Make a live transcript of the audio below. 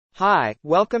Hi,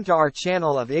 welcome to our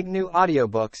channel of IGNOU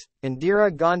audiobooks,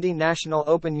 Indira Gandhi National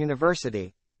Open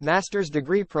University, Master's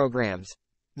Degree Programs,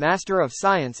 Master of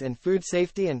Science in Food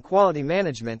Safety and Quality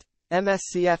Management,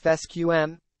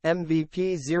 MSCFSQM,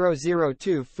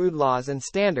 MVP-002 Food Laws and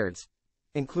Standards,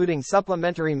 including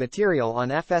supplementary material on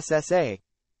FSSA,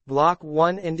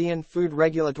 Block-1 Indian Food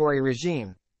Regulatory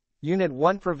Regime,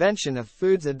 Unit-1 Prevention of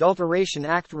Foods Adulteration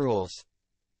Act Rules.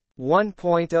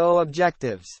 1.0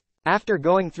 Objectives. After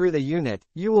going through the unit,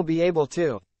 you will be able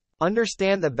to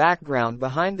understand the background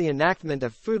behind the enactment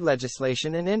of food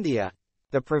legislation in India,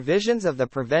 the provisions of the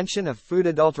Prevention of Food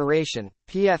Adulteration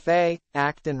 (PFA)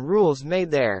 Act and rules made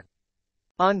there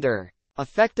under,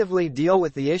 effectively deal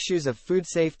with the issues of food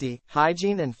safety,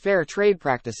 hygiene and fair trade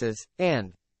practices,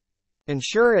 and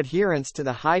ensure adherence to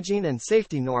the hygiene and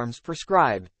safety norms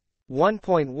prescribed.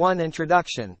 1.1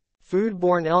 Introduction.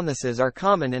 Foodborne illnesses are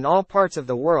common in all parts of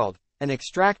the world, and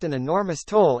extract an enormous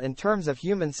toll in terms of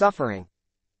human suffering.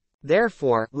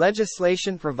 Therefore,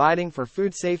 legislation providing for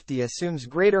food safety assumes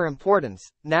greater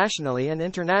importance, nationally and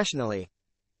internationally.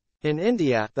 In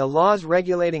India, the laws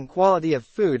regulating quality of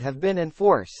food have been in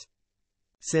force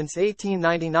since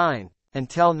 1899.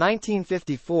 Until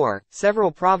 1954,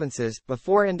 several provinces,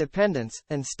 before independence,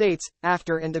 and states,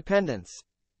 after independence,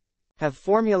 have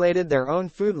formulated their own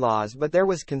food laws, but there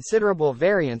was considerable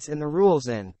variance in the rules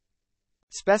and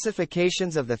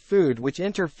specifications of the food which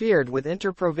interfered with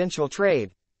interprovincial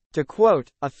trade. To quote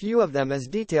a few of them as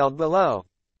detailed below.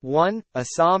 1.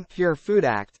 Assam Pure Food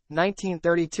Act,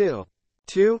 1932.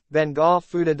 2. Bengal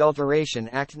Food Adulteration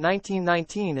Act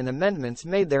 1919 and amendments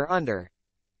made thereunder.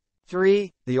 3.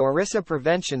 The Orissa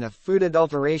Prevention of Food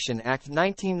Adulteration Act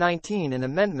 1919 and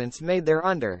amendments made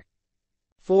thereunder.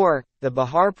 4. The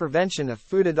Bihar Prevention of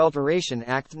Food Adulteration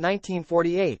Act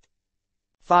 1948.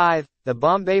 5. The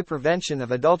Bombay Prevention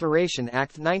of Adulteration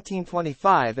Act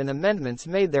 1925 and amendments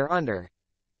made thereunder.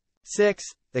 6.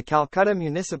 The Calcutta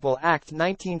Municipal Act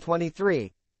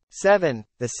 1923. 7.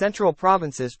 The Central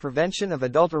Provinces Prevention of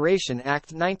Adulteration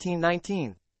Act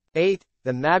 1919. 8.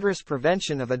 The Madras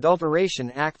Prevention of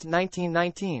Adulteration Act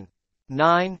 1919.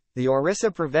 9. The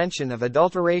Orissa Prevention of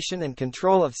Adulteration and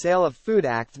Control of Sale of Food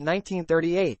Act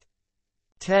 1938.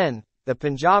 10. The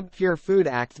Punjab Pure Food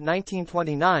Act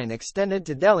 1929 extended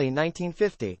to Delhi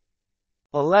 1950.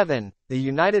 11. The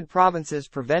United Provinces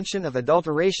Prevention of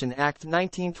Adulteration Act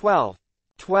 1912.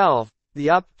 12. The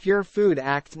UP Pure Food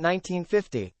Act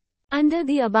 1950. Under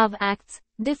the above acts,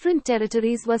 different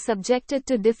territories were subjected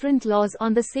to different laws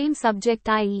on the same subject,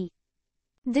 i.e.,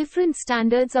 different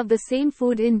standards of the same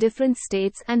food in different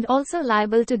states, and also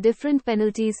liable to different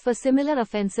penalties for similar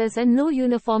offences, and no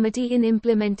uniformity in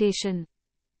implementation.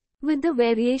 With the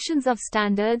variations of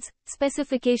standards,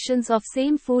 specifications of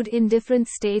same food in different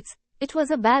states, it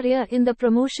was a barrier in the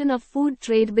promotion of food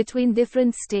trade between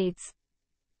different states.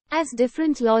 As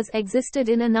different laws existed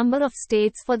in a number of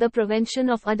states for the prevention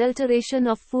of adulteration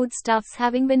of foodstuffs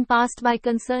having been passed by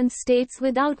concerned states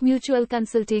without mutual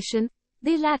consultation,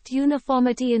 they lacked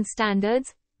uniformity in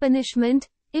standards, punishment,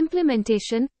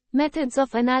 implementation, methods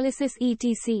of analysis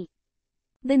etc.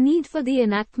 The need for the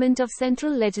enactment of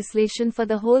central legislation for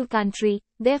the whole country,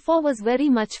 therefore, was very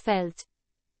much felt.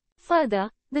 Further,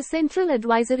 the Central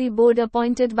Advisory Board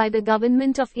appointed by the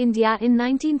Government of India in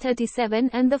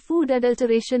 1937 and the Food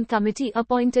Adulteration Committee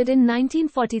appointed in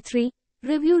 1943,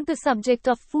 reviewed the subject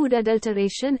of food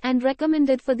adulteration and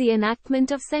recommended for the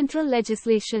enactment of central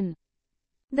legislation.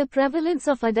 The prevalence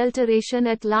of adulteration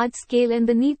at large scale and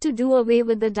the need to do away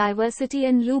with the diversity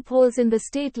and loopholes in the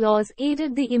state laws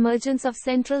aided the emergence of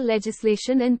central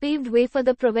legislation and paved way for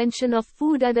the Prevention of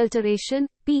Food Adulteration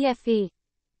 (PFA)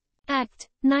 Act,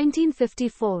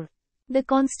 1954. The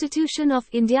Constitution of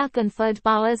India conferred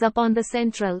powers upon the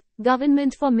central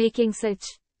government for making such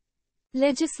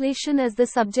legislation as the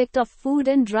subject of food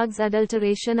and drugs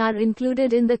adulteration are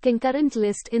included in the concurrent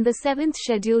list in the 7th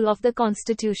schedule of the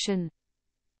Constitution.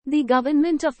 The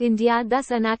Government of India thus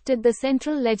enacted the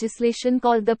central legislation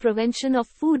called the Prevention of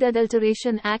Food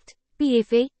Adulteration Act,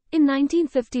 PFA, in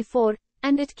 1954,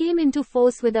 and it came into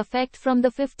force with effect from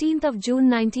the 15th of June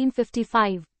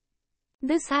 1955.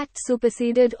 This act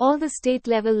superseded all the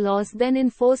state-level laws then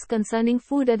in force concerning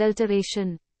food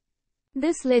adulteration.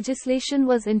 This legislation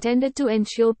was intended to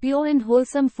ensure pure and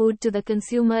wholesome food to the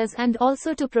consumers and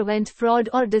also to prevent fraud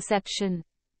or deception.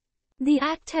 The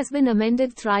Act has been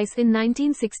amended thrice in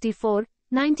 1964,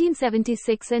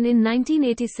 1976 and in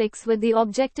 1986 with the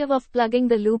objective of plugging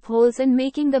the loopholes and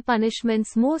making the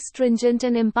punishments more stringent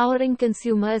and empowering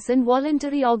consumers and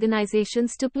voluntary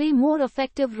organizations to play more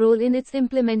effective role in its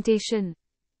implementation.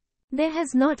 There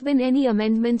has not been any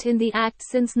amendment in the Act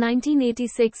since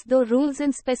 1986, though rules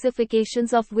and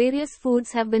specifications of various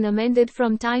foods have been amended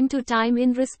from time to time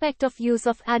in respect of use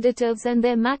of additives and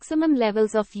their maximum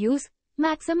levels of use,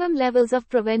 maximum levels of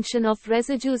prevention of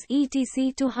residues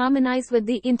etc. to harmonize with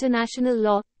the International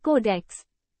Law Codex.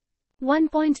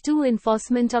 1.2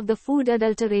 Enforcement of the Food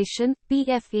Adulteration,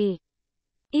 PFA.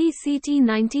 ACT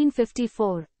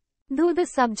 1954. Though the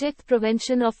subject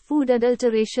prevention of food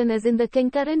adulteration is in the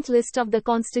concurrent list of the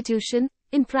Constitution,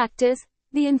 in practice,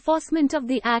 the enforcement of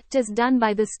the Act is done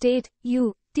by the state,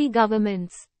 UT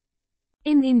governments.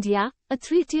 In India, a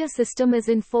three-tier system is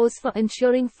in force for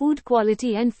ensuring food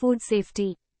quality and food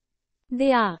safety.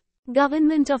 They are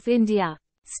Government of India,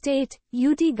 State,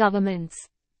 UT governments,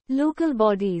 local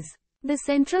bodies. The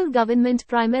central government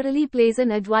primarily plays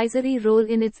an advisory role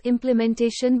in its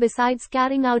implementation besides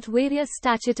carrying out various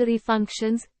statutory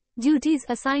functions, duties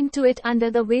assigned to it under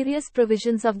the various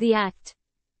provisions of the Act.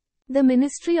 The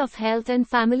Ministry of Health and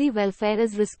Family Welfare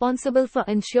is responsible for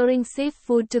ensuring safe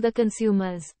food to the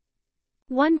consumers.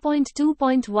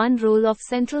 1.2.1 Role of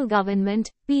Central Government,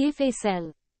 PFA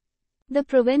Cell. The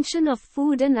Prevention of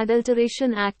Food and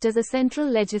Adulteration Act is a central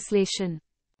legislation.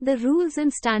 The rules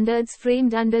and standards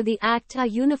framed under the Act are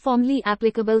uniformly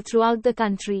applicable throughout the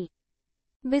country.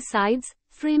 Besides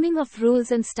framing of rules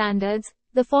and standards,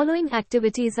 the following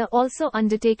activities are also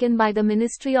undertaken by the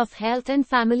Ministry of Health and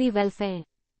Family Welfare.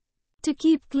 To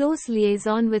keep close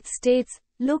liaison with states,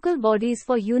 local bodies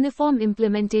for uniform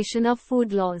implementation of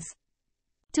food laws.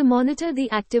 To monitor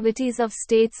the activities of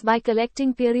states by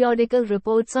collecting periodical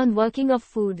reports on working of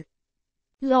food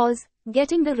laws,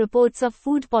 getting the reports of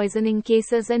food poisoning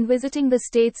cases and visiting the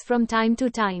states from time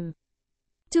to time.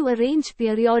 To arrange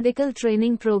periodical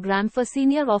training program for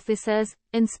senior officers,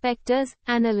 inspectors,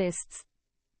 analysts.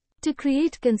 To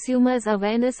create consumers'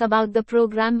 awareness about the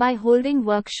program by holding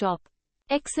workshop,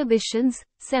 exhibitions,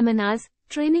 seminars,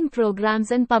 training programs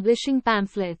and publishing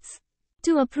pamphlets.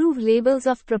 To approve labels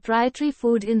of proprietary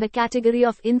food in the category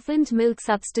of infant milk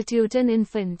substitute and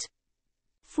infant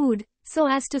food, so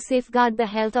as to safeguard the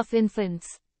health of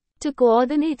infants. To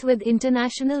coordinate with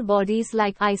international bodies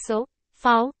like ISO,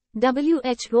 FAO,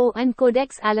 WHO and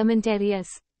Codex Alimentarius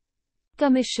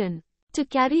Commission. To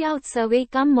carry out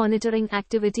survey-cum-monitoring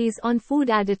activities on food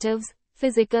additives,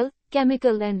 physical,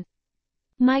 chemical and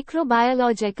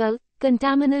microbiological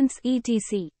contaminants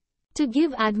etc. To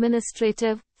give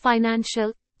administrative,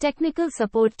 financial, technical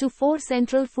support to 4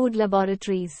 central food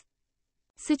laboratories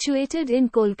situated in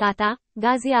Kolkata,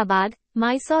 Ghaziabad,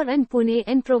 Mysore and Pune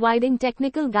and providing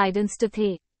technical guidance to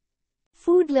the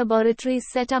food laboratories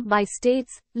set up by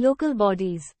states, local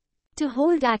bodies. To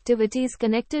hold activities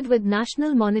connected with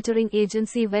National Monitoring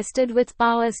Agency vested with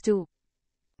powers to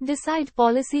decide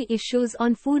policy issues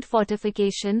on food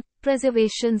fortification,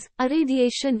 preservations,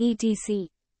 irradiation etc.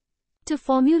 To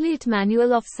formulate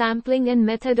manual of sampling and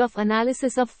method of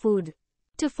analysis of food.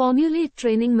 To formulate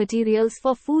training materials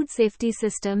for food safety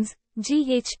systems,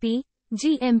 GHP,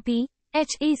 GMP,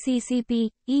 HACCP,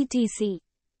 etc.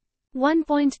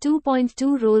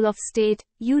 1.2.2 Role of State,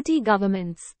 UT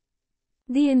governments.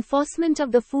 The enforcement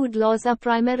of the food laws are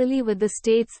primarily with the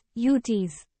states,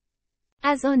 UTs.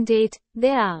 As on date,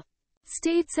 there are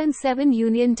states and 7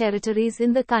 union territories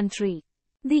in the country.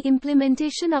 The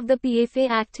implementation of the PFA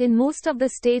Act in most of the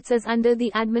states is under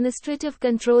the administrative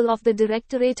control of the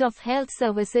Directorate of Health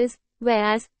Services,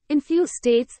 whereas, in few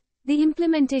states, the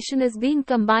implementation is being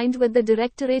combined with the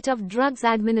Directorate of Drugs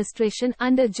Administration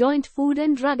under Joint Food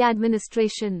and Drug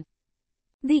Administration.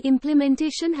 The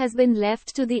implementation has been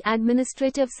left to the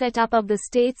administrative setup of the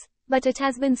states, but it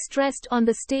has been stressed on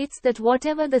the states that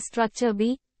whatever the structure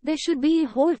be, there should be a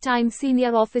whole-time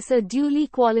senior officer duly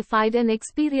qualified and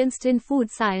experienced in food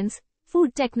science,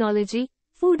 food technology,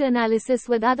 food analysis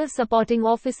with other supporting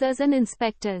officers and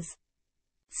inspectors.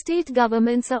 State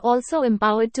governments are also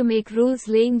empowered to make rules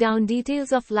laying down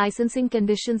details of licensing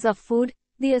conditions of food,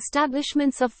 the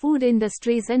establishments of food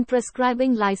industries and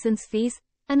prescribing license fees,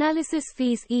 analysis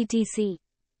fees etc.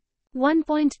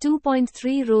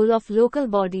 1.2.3 Role of local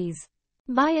bodies.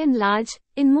 By and large,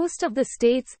 in most of the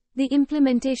states, the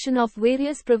implementation of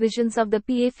various provisions of the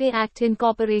PFA Act in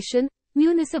corporation,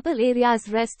 municipal areas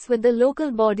rests with the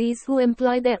local bodies who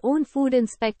employ their own food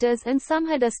inspectors and some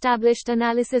had established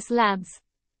analysis labs.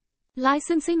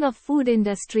 Licensing of food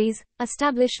industries,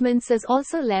 establishments is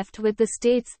also left with the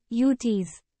states,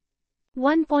 UTs.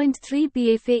 1.3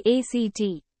 PFA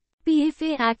ACT.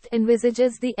 PFA Act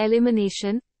envisages the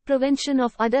elimination, prevention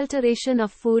of adulteration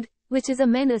of food, which is a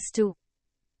menace to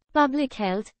public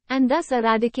health, and thus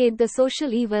eradicate the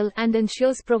social evil and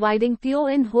ensures providing pure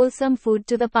and wholesome food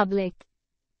to the public.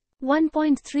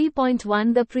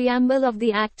 1.3.1 The preamble of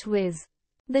the Act whiz.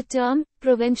 The term,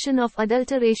 prevention of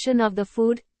adulteration of the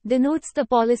food, denotes the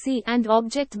policy and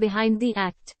object behind the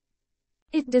Act.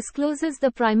 It discloses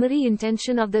the primary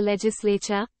intention of the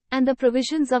legislature, and the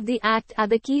provisions of the Act are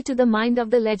the key to the mind of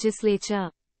the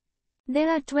legislature. There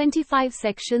are 25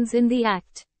 sections in the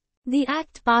Act. The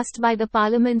Act passed by the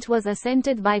Parliament was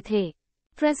assented by the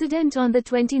President on the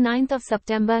 29th of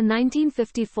September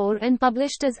 1954 and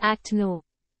published as Act No.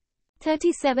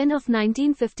 37 of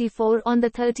 1954 on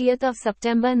the 30th of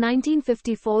September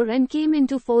 1954 and came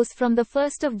into force from the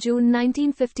 1st of June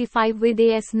 1955 with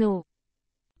AS No.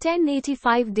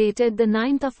 1085 dated the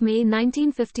 9th of May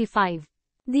 1955.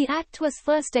 The Act was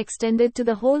first extended to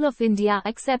the whole of India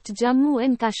except Jammu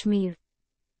and Kashmir.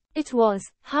 It was,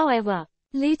 however,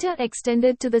 later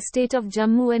extended to the state of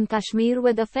Jammu and Kashmir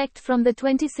with effect from the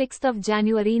 26th of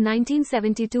January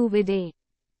 1972 with a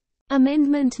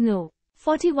Amendment No.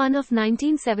 41 of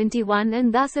 1971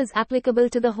 and thus is applicable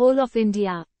to the whole of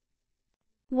India.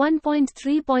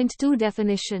 1.3.2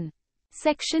 Definition.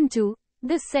 Section 2.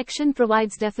 This section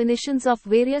provides definitions of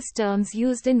various terms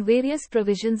used in various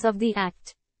provisions of the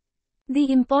Act.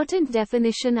 The important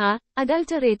definitions are,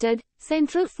 adulterated,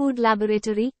 Central Food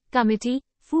Laboratory, Committee,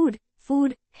 Food,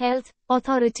 Health,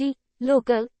 Authority,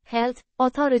 Local, Health,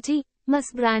 Authority,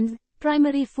 Mass Brand,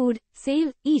 Primary Food,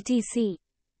 Sale, etc.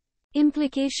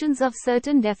 Implications of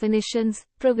certain definitions,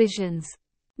 provisions.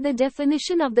 The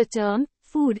definition of the term,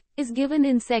 food, is given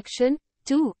in Section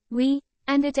 2(v),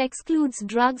 and it excludes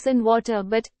drugs and water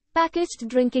but, packaged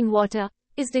drinking water,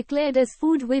 is declared as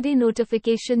food with a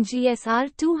notification GSR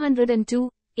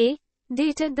 202-A,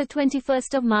 dated the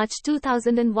 21st of March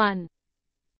 2001.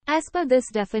 As per this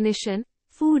definition,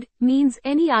 food means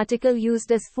any article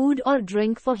used as food or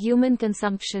drink for human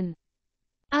consumption,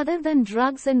 other than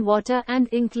drugs and water, and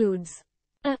includes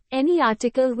a. Any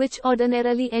article which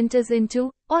ordinarily enters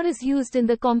into, or is used in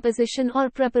the composition or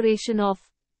preparation of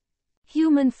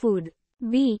human food.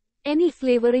 B. Any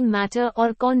flavoring matter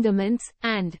or condiments,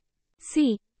 and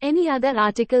C. Any other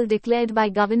article declared by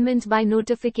government by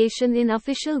notification in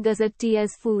Official Gazette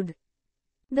as food.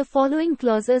 The following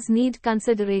clauses need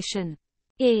consideration.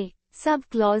 A.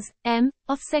 Subclause M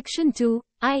of Section 2,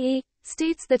 IA,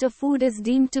 states that a food is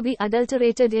deemed to be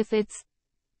adulterated if its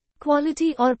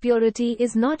quality or purity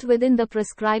is not within the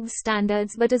prescribed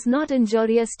standards but is not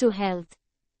injurious to health.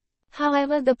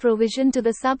 However, the provision to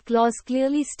the subclause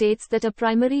clearly states that a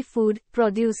primary food,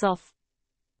 produce of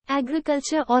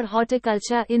agriculture or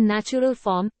horticulture in natural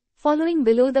form, following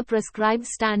below the prescribed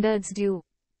standards due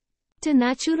to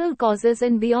natural causes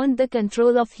and beyond the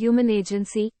control of human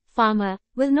agency, farmer,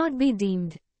 will not be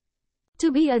deemed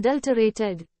to be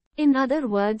adulterated. In other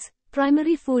words,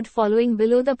 primary food following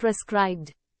below the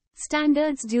prescribed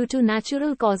standards due to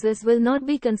natural causes will not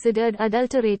be considered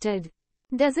adulterated.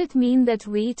 Does it mean that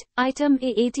wheat, item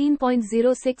A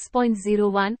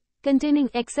 18.06.01, containing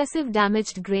excessive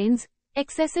damaged grains,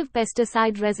 excessive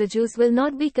pesticide residues will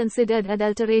not be considered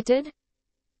adulterated?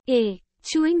 A.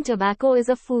 Chewing tobacco is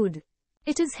a food.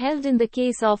 It is held in the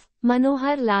case of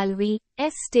Manohar Lal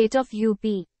V.'s State of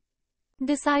UP.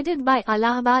 Decided by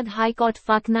Allahabad High Court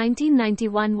FAQ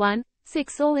 1991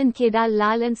 1-6-0 in Kedar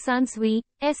Lal and Sons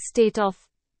V.'s State of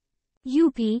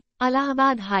UP,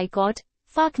 Allahabad High Court,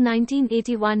 FAQ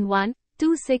 1981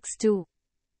 1-262.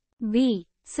 B.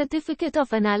 Certificate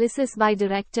of Analysis by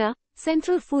Director,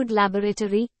 Central Food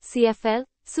Laboratory, CFL,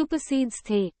 supersedes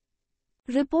the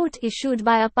report issued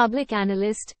by a public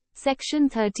analyst, Section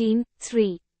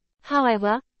 13(3).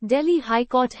 However, Delhi High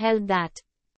Court held that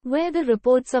where the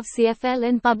reports of CFL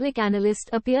and public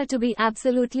analyst appear to be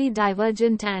absolutely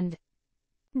divergent and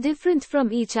different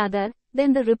from each other,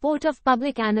 then the report of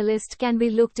public analyst can be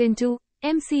looked into.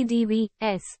 MCDV,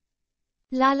 S.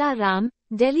 Lala Ram,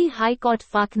 Delhi High Court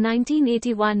FAQ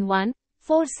 1981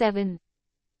 1-47.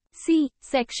 C.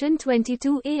 Section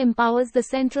 22A empowers the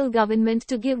central government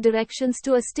to give directions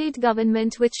to a state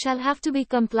government which shall have to be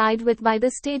complied with by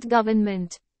the state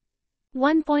government.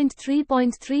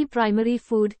 1.3.3 Primary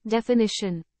food,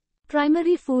 definition.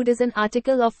 Primary food is an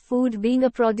article of food being a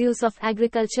produce of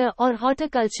agriculture or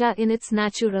horticulture in its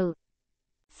natural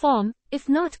form, if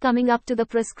not coming up to the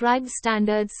prescribed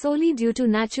standards solely due to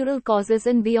natural causes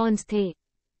and beyond the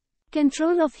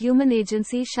control of human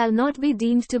agency shall not be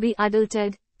deemed to be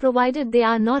adulterated, provided they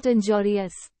are not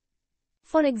injurious.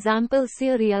 For example,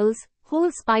 cereals,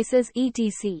 whole spices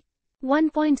etc.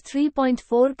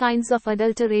 1.3.4 Kinds of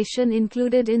adulteration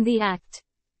included in the Act.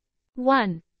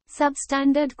 1.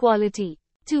 Substandard quality.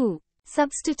 2.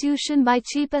 Substitution by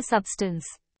cheaper substance.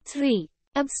 3.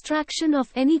 Abstraction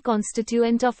of any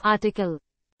constituent of article.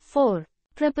 4.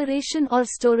 Preparation or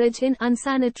storage in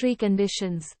unsanitary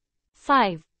conditions.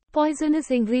 5.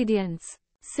 Poisonous ingredients.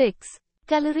 6.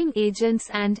 Coloring agents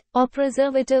and/or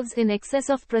preservatives in excess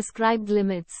of prescribed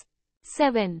limits.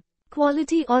 7.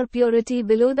 Quality or purity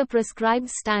below the prescribed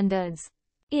standards.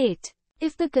 8.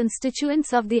 If the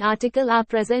constituents of the article are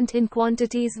present in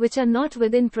quantities which are not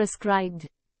within prescribed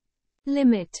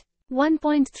limit.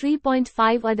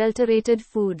 1.3.5 Adulterated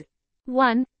food.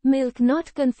 1. Milk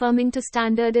not conforming to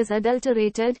standard is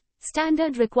adulterated.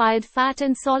 Standard required fat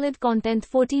and solid content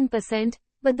 14%,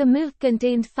 but the milk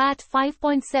contained fat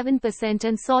 5.7%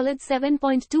 and solid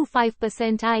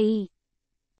 7.25%, i.e.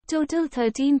 total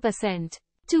 13%.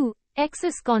 2.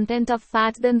 Excess content of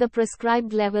fat than the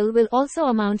prescribed level will also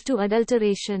amount to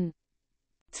adulteration.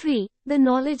 3. The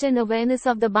knowledge and awareness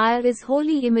of the buyer is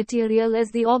wholly immaterial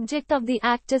as the object of the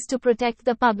act is to protect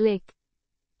the public.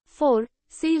 4.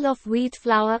 Sale of wheat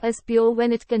flour as pure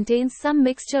when it contains some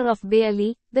mixture of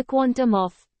barley, the quantum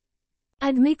of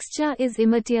admixture is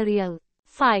immaterial.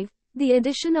 5. The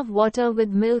addition of water with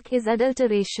milk is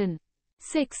adulteration.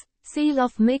 6. Sale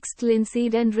of mixed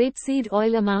linseed and rapeseed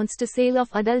oil amounts to sale of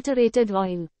adulterated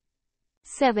oil.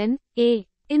 7. A.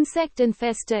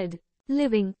 Insect-infested.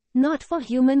 Living, not for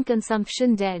human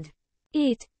consumption dead.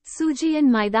 8. Suji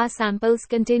and maida samples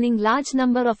containing large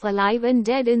number of alive and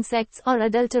dead insects are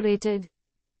adulterated.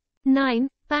 9.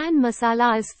 Pan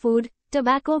masala as food,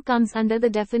 tobacco comes under the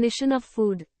definition of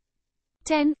food.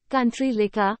 10. Country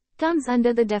liquor, comes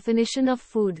under the definition of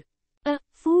food. A.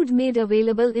 Food made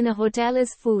available in a hotel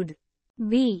is food.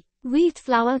 B. Wheat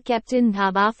flour kept in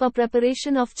dhaba for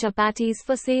preparation of chapatis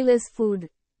for sale is food.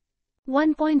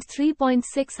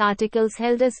 1.3.6 Articles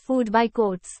held as food by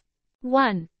courts.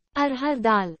 1. Arhar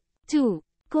dal. 2.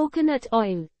 Coconut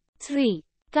oil. 3.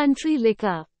 Country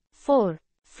liquor. 4.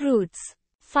 Fruits.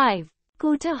 5.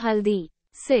 Kota haldi.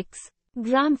 6.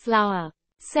 Gram flour.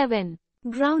 7.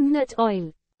 Groundnut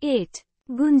oil. 8.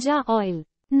 Gunja oil.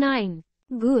 9.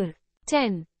 Gur.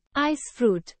 10. Ice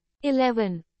fruit.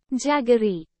 11.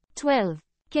 Jaggery. 12.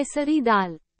 Kesari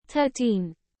dal.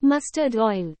 13. Mustard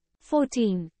oil.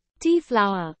 14. Tea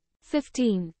flour.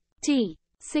 15. Tea.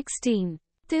 16.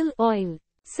 Till oil.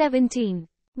 17.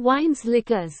 Wines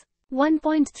liquors.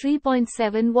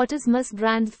 1.3.7 What is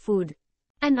must-brand food?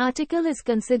 An article is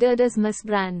considered as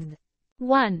must-brand.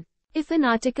 1. If an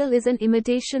article is an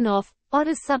imitation of, or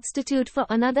a substitute for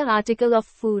another article of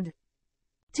food.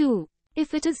 2.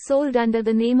 If it is sold under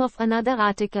the name of another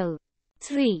article.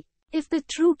 3. If the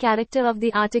true character of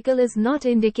the article is not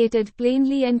indicated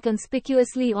plainly and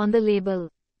conspicuously on the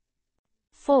label.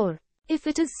 4. If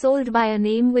it is sold by a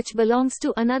name which belongs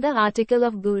to another article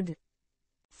of good.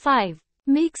 5.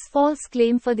 Makes false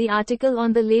claim for the article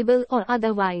on the label or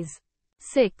otherwise.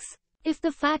 6. If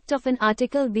the fact of an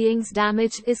article being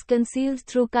damaged is concealed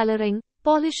through coloring,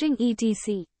 polishing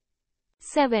etc.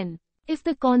 7. If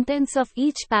the contents of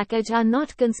each package are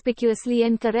not conspicuously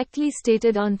and correctly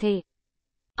stated on the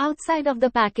outside of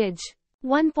the package.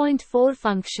 1.4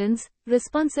 Functions,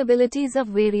 responsibilities of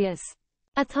various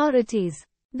authorities.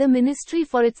 The ministry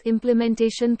for its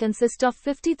implementation consists of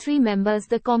 53 members.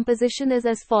 The composition is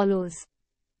as follows.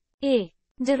 A.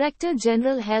 Director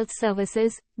General Health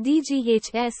Services,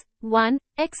 DGHS, 1,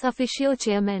 ex officio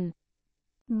chairman.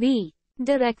 B.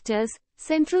 Directors,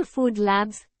 Central Food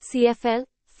Labs, CFL,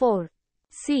 4.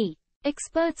 C.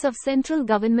 Experts of Central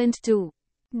Government 2.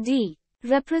 D.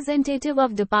 Representative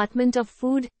of Department of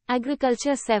Food,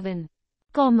 Agriculture 7.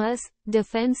 Commerce,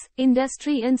 Defense,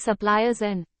 Industry and Suppliers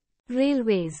and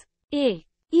Railways. A.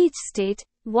 Each state,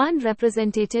 1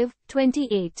 representative,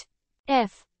 28.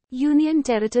 F. Union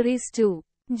Territories 2.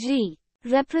 G.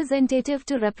 Representative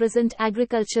to represent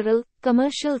agricultural,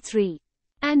 commercial 3.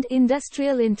 And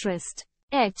industrial interest.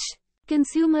 H.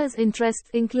 Consumers' interests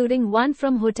including 1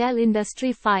 from hotel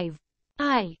industry 5.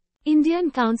 I.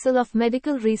 Indian Council of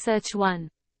Medical Research 1.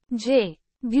 J.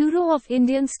 Bureau of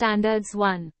Indian Standards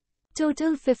 1.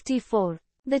 Total 54.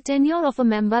 The tenure of a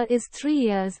member is 3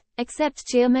 years, except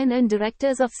chairmen and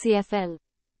directors of CFL.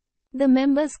 The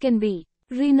members can be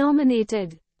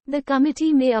renominated. The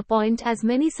committee may appoint as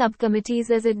many subcommittees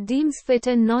as it deems fit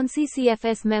and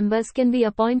non-CCFS members can be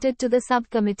appointed to the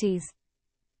subcommittees.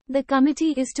 The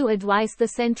committee is to advise the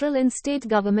central and state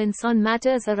governments on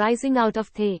matters arising out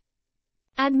of the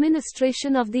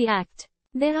administration of the Act.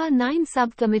 There are 9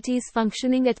 subcommittees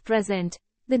functioning at present.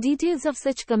 The details of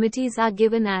such committees are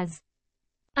given as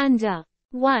under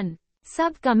 1.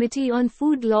 Subcommittee on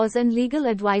Food Laws and Legal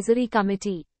Advisory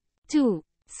Committee. 2.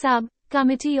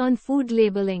 Sub-Committee on Food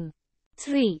Labeling.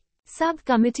 3.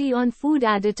 Subcommittee on Food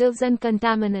Additives and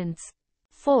Contaminants.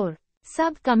 4.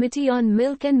 Subcommittee on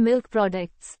Milk and Milk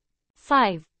Products.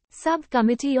 5.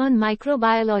 Subcommittee on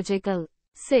Microbiological.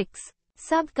 6.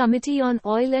 Subcommittee on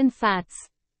Oil and Fats.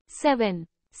 7.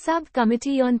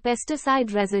 Subcommittee on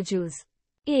Pesticide Residues.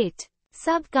 8.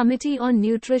 Subcommittee on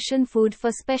Nutrition Food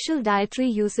for Special Dietary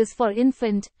Uses for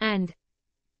Infant, and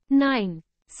 9.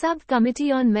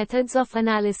 Subcommittee on Methods of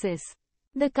Analysis.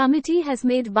 The committee has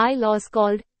made bylaws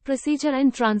called Procedure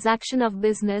and Transaction of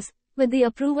Business, with the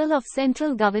approval of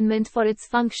central government for its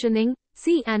functioning.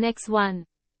 See Annex 1.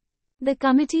 The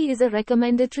committee is a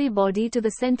recommendatory body to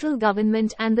the central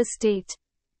government and the state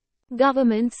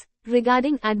governments,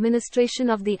 regarding administration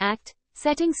of the Act,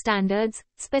 setting standards,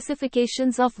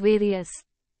 specifications of various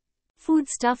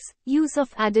foodstuffs, use of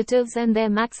additives and their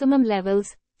maximum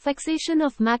levels, fixation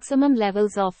of maximum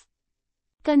levels of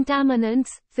contaminants,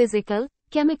 physical,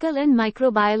 chemical and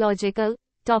microbiological,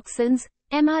 toxins,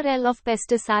 MRL of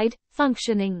pesticide,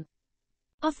 functioning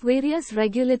of various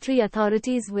regulatory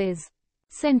authorities viz.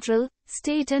 Central,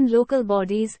 state and local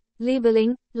bodies,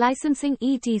 labeling, licensing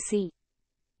etc.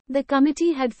 The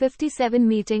committee had 57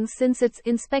 meetings since its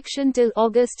inspection till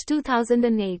August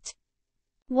 2008.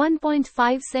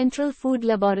 1.5 Central Food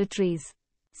Laboratories.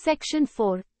 Section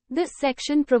 4. This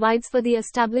section provides for the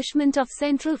establishment of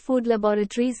Central Food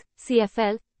Laboratories,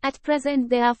 CFL. At present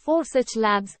there are 4 such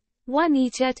labs, 1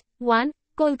 each at 1.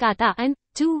 Kolkata and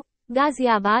 2.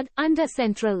 Ghaziabad, under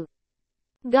Central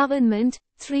Government,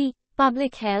 3.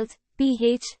 Public Health,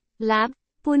 PH, Lab,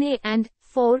 Pune and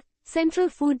 4. Central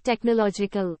Food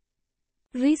Technological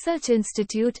Research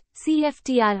Institute,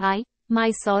 CFTRI,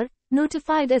 Mysore,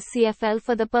 notified as CFL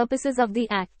for the purposes of the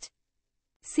Act.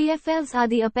 CFLs are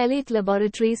the appellate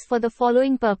laboratories for the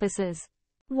following purposes.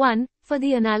 1. For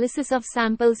the analysis of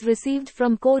samples received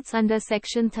from courts under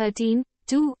Section 13,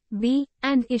 2b,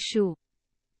 and issue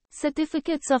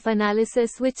certificates of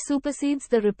analysis which supersedes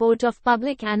the report of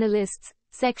public analysts,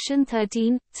 Section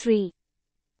 13, 3.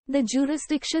 The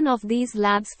jurisdiction of these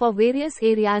labs for various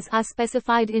areas are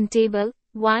specified in Table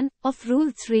 1 of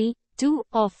Rule 3, 2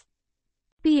 of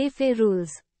PFA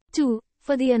Rules. 2.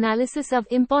 For the analysis of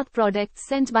import products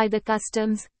sent by the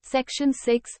Customs, Section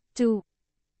 6, 2.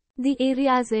 The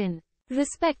areas in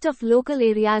respect of local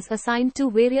areas assigned to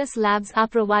various labs are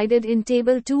provided in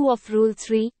Table 2 of Rule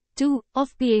 3, 2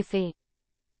 of PFA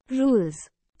Rules.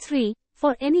 3.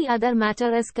 For any other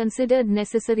matter as considered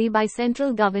necessary by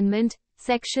central government,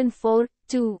 Section 4,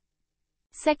 2.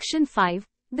 Section 5.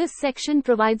 This section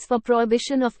provides for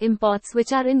prohibition of imports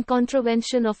which are in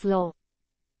contravention of law.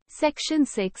 Section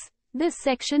 6. This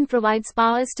section provides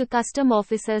powers to custom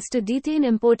officers to detain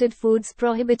imported foods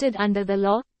prohibited under the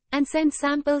law, and send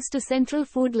samples to Central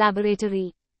Food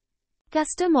Laboratory.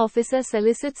 Custom officer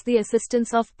solicits the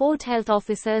assistance of port health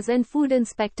officers and food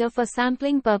inspector for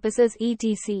sampling purposes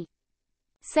etc.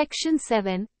 Section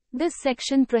 7. This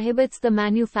section prohibits the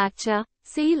manufacture,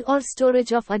 sale or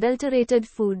storage of adulterated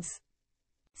foods.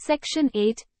 Section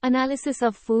 8. Analysis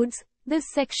of foods. This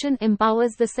section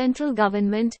empowers the central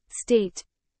government, state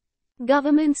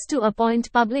governments to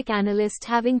appoint public analysts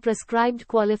having prescribed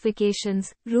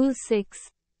qualifications. Rule 6.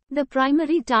 The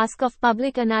primary task of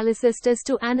public analyst is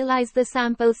to analyze the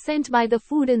samples sent by the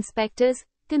food inspectors,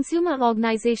 consumer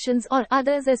organizations or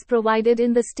others as provided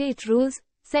in the state rules,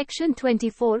 Section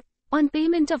 24, on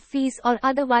payment of fees or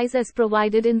otherwise as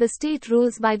provided in the state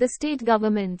rules by the state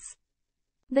governments.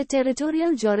 The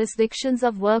territorial jurisdictions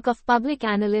of work of public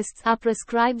analysts are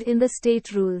prescribed in the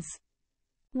state rules.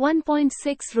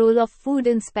 1.6 Role of food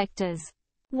inspectors.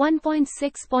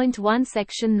 1.6.1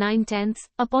 Section 9/10,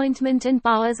 Appointment and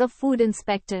Powers of Food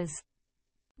Inspectors.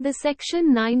 The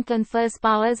Section 9 confers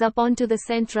powers upon to the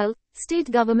central, state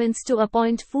governments to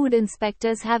appoint food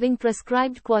inspectors having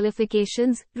prescribed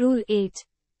qualifications. Rule 8.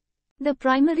 The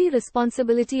primary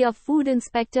responsibility of food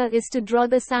inspector is to draw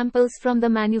the samples from the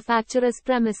manufacturer's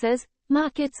premises,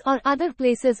 markets or other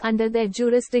places under their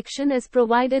jurisdiction as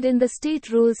provided in the state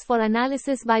rules for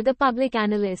analysis by the public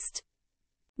analyst.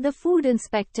 The food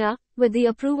inspector, with the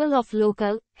approval of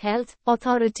local health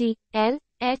authority,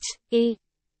 LHA,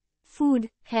 Food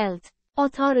Health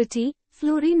Authority,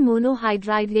 fluorine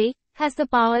monohydride A, has the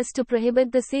powers to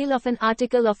prohibit the sale of an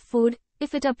article of food,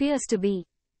 if it appears to be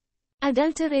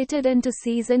adulterated, and to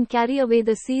seize and carry away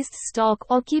the seized stock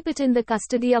or keep it in the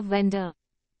custody of vendor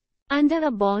under a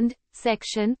bond,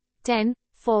 Section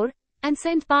 10(4), and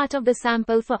send part of the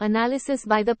sample for analysis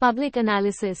by the public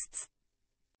analysts.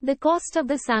 The cost of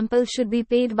the sample should be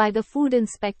paid by the food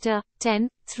inspector.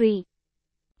 10(3).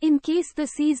 In case the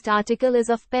seized article is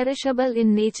of perishable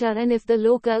in nature and if the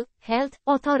local health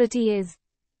authority is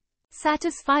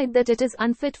satisfied that it is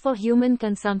unfit for human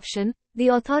consumption, the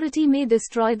authority may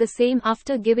destroy the same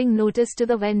after giving notice to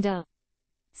the vendor.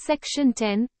 Section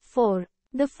 10(4).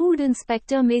 The food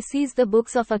inspector may seize the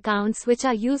books of accounts which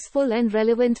are useful and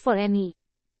relevant for any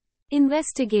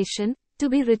investigation, to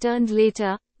be returned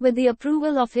later, with the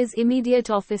approval of his immediate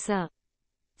officer.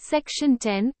 Section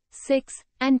 10(6)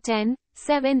 and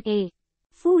 10(7)(a).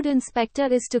 Food inspector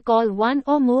is to call one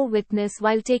or more witness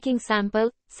while taking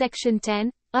sample, Section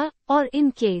 10(a), or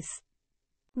in case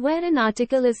where an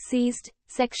article is seized,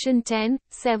 Section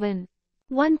 10(7).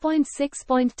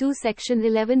 1.6.2 Section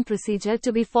 11 Procedure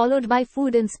to be followed by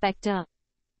food inspector.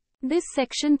 This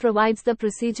section provides the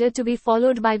procedure to be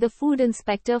followed by the food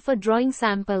inspector for drawing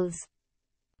samples.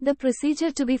 The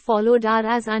procedure to be followed are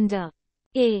as under.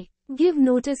 A. Give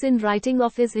notice in writing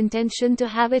of his intention to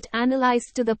have it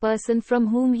analyzed to the person from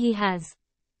whom he has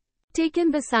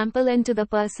taken the sample and to the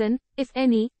person, if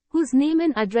any, whose name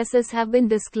and addresses have been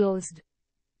disclosed.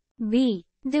 B.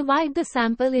 Divide the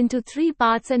sample into 3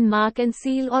 parts and mark and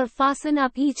seal or fasten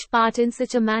up each part in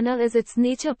such a manner as its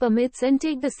nature permits and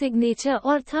take the signature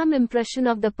or thumb impression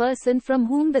of the person from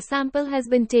whom the sample has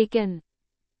been taken.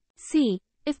 C.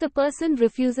 If the person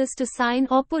refuses to sign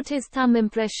or put his thumb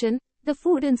impression, the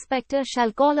food inspector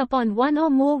shall call upon one or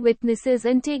more witnesses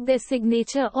and take their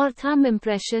signature or thumb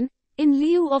impression, in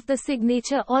lieu of the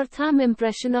signature or thumb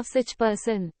impression of such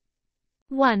person.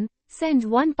 1. Send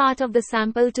one part of the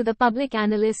sample to the public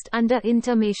analyst under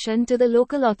intimation to the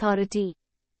local authority.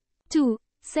 2.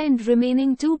 Send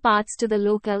remaining 2 parts to the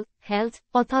local health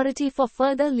authority for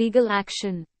further legal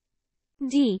action.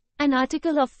 D. An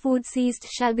article of food seized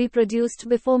shall be produced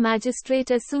before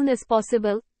magistrate as soon as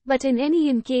possible, but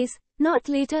in case, not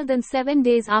later than 7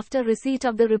 days after receipt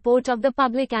of the report of the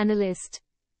public analyst.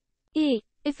 A.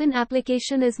 If an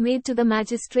application is made to the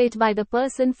magistrate by the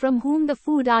person from whom the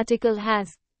food article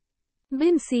has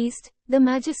been seized, the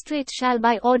magistrate shall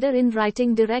by order in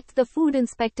writing direct the food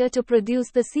inspector to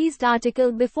produce the seized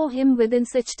article before him within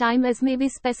such time as may be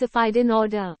specified in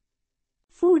order.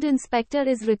 Food inspector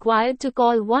is required to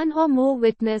call one or more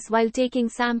witness while taking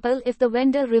sample if the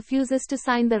vendor refuses to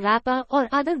sign the wrapper or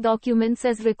other documents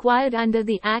as required under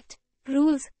the Act,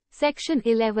 Rules, Section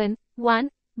 11,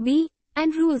 1(b),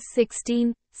 and Rules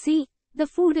 16, c. The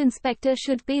food inspector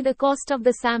should pay the cost of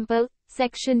the sample,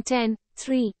 Section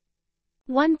 10(3).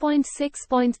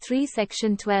 1.6.3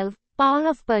 Section 12, Power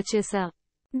of Purchaser.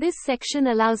 This section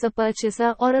allows a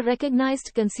purchaser or a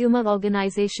recognized consumer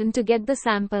organization to get the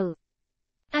sample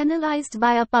analyzed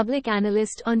by a public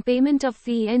analyst on payment of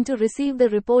fee and to receive the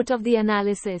report of the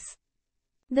analysis.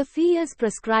 The fee as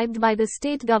prescribed by the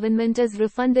state government is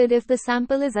refunded if the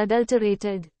sample is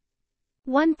adulterated.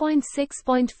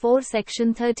 1.6.4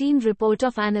 Section 13 Report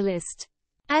of Analyst.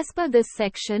 As per this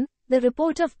section, the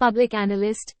report of public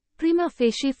analyst, prima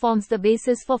facie forms the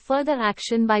basis for further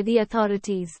action by the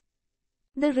authorities.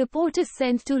 The report is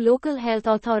sent to local health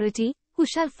authority, who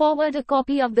shall forward a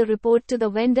copy of the report to the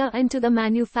vendor and to the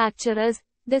manufacturers,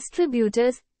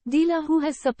 distributors, dealer who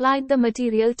has supplied the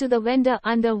material to the vendor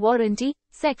under warranty,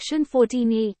 Section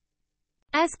 14a.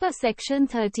 As per Section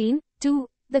 13(2),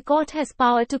 the court has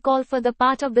power to call for the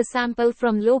part of the sample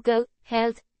from local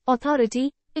health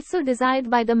authority, if so desired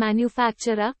by the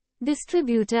manufacturer,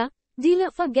 distributor,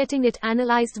 dealer for getting it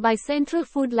analyzed by Central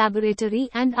Food Laboratory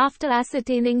and after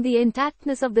ascertaining the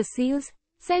intactness of the seals,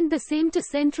 send the same to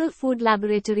Central Food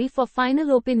Laboratory for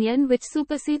final opinion which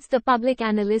supersedes the public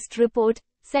analyst report,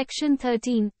 Section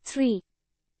 13(3).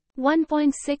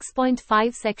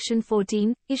 1.6.5 Section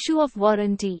 14, Issue of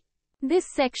Warranty. This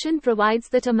section provides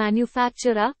that a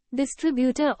manufacturer,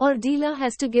 distributor or dealer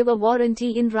has to give a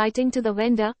warranty in writing to the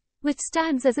vendor, which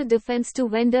stands as a defense to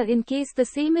vendor in case the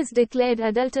same is declared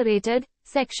adulterated.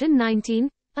 Section 19,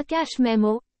 a cash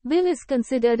memo, bill is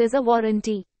considered as a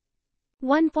warranty.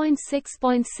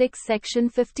 1.6.6 Section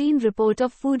 15 Report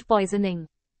of Food Poisoning.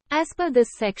 As per this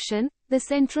section, the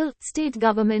central, state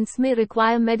governments may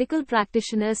require medical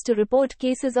practitioners to report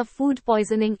cases of food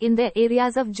poisoning in their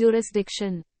areas of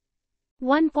jurisdiction.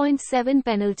 1.7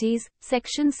 Penalties,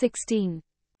 Section 16.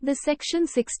 The Section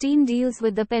 16 deals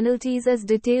with the penalties as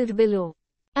detailed below.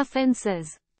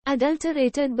 Offenses: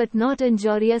 adulterated but not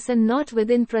injurious and not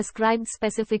within prescribed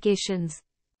specifications.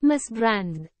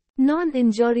 Misbrand.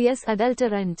 Non-injurious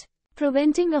adulterant.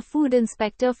 Preventing a food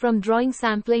inspector from drawing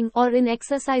sampling or in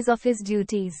exercise of his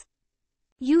duties.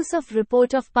 Use of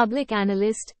report of public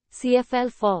analyst,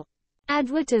 CFL for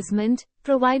advertisement,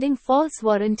 providing false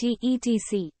warranty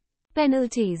etc.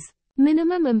 Penalties: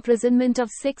 minimum imprisonment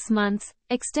of 6 months,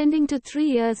 extending to 3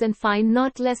 years and fine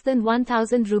not less than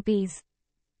 1,000 rupees.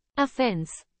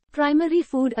 Offense: primary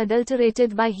food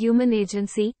adulterated by human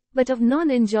agency, but of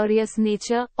non-injurious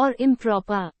nature, or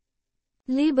improper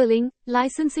labeling,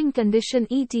 licensing condition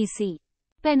etc.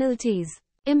 Penalties: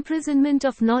 Imprisonment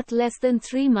of not less than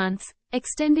 3 months,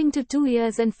 extending to 2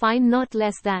 years and fine not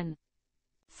less than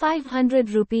 500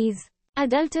 rupees.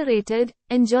 Adulterated,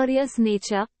 injurious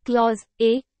nature, Clause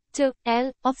A to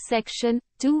L of Section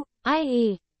 2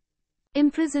 IA.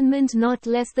 Imprisonment not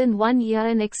less than 1 year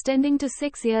and extending to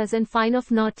 6 years and fine of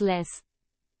not less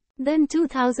than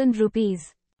 2,000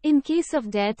 rupees. In case of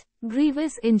death,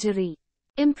 grievous injury.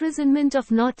 Imprisonment of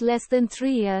not less than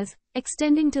 3 years,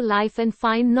 extending to life and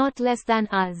fine not less than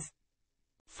Rs.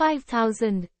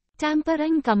 5,000.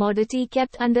 Tampering commodity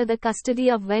kept under the custody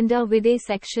of vendor vide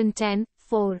Section 10,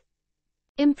 4.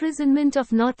 Imprisonment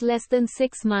of not less than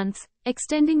 6 months,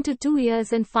 extending to 2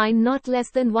 years and fine not less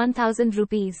than 1,000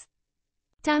 rupees.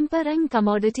 Tampering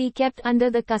commodity kept under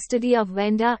the custody of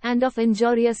vendor and of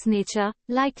injurious nature,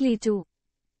 likely to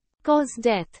cause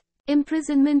death.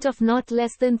 Imprisonment of not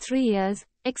less than 3 years,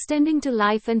 extending to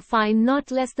life and fine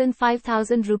not less than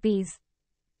 5,000 rupees.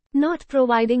 Not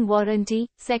providing warranty,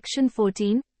 Section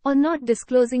 14, or not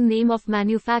disclosing name of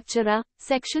manufacturer,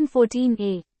 Section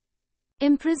 14A.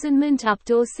 Imprisonment up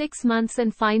to 6 months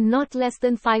and fine not less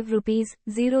than 5 rupees,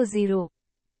 00.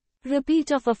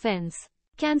 Repeat of offense.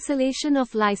 Cancellation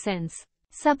of license.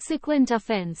 Subsequent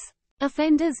offense.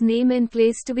 Offender's name and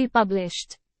place to be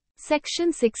published.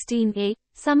 Section 16A,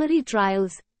 Summary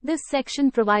Trials. This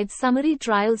section provides summary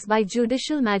trials by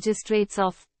judicial magistrates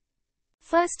of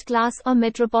first class or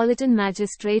metropolitan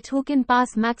magistrate who can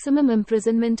pass maximum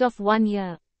imprisonment of 1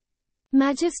 year.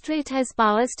 Magistrate has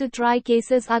powers to try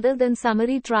cases other than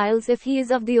summary trials if he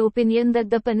is of the opinion that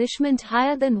the punishment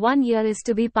higher than 1 year is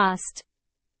to be passed.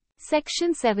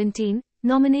 Section 17,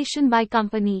 Nomination by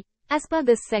Company. As per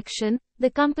this section, the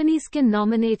companies can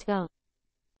nominate a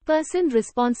person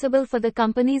responsible for the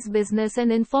company's business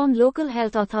and inform local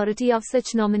health authority of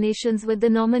such nominations with the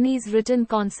nominee's written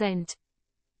consent.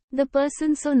 The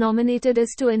person so nominated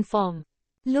is to inform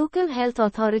local health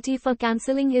authority for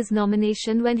cancelling his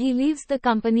nomination when he leaves the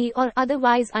company or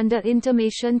otherwise under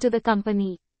intimation to the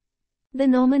company. The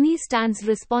nominee stands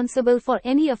responsible for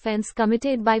any offence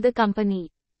committed by the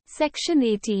company. Section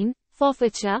 18,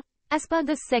 Forfeiture. As per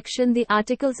this section, the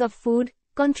articles of food,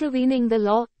 contravening the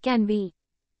law, can be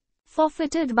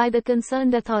forfeited by the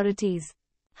concerned authorities.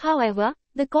 However,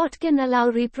 the court can allow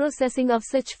reprocessing of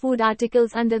such food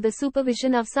articles under the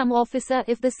supervision of some officer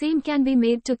if the same can be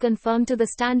made to conform to the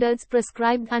standards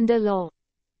prescribed under law.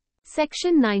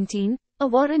 Section 19. A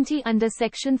warranty under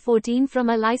Section 14 from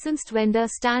a licensed vendor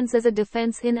stands as a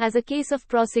defense in as a case of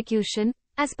prosecution,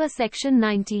 as per Section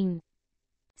 19.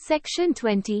 Section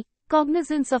 20.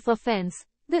 Cognizance of offense.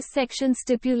 This section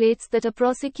stipulates that a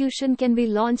prosecution can be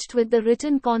launched with the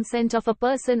written consent of a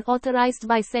person authorized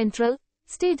by central,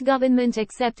 state government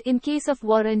except in case of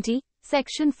warranty,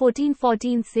 Section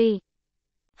 14(14)(c).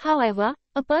 However,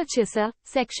 a purchaser,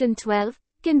 Section 12,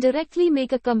 can directly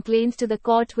make a complaint to the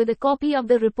court with a copy of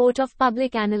the report of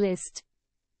public analyst.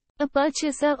 A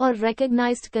purchaser or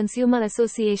recognized consumer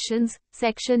associations,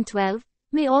 Section 12,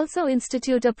 may also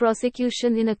institute a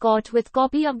prosecution in a court with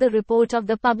copy of the report of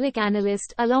the public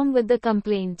analyst along with the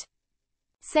complaint.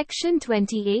 Section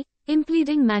 20A,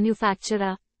 Impleading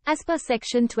manufacturer. As per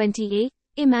Section 20A,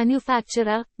 a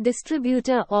manufacturer,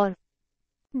 distributor or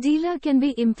dealer can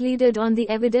be impleaded on the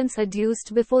evidence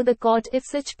adduced before the court if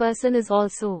such person is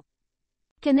also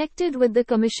connected with the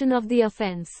commission of the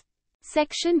offense.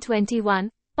 Section 21,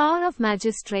 Power of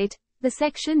Magistrate. The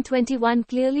Section 21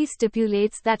 clearly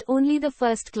stipulates that only the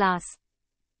first-class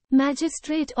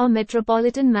magistrate or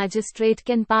metropolitan magistrate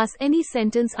can pass any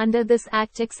sentence under this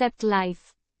Act except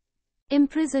life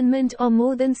imprisonment or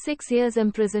more than 6 years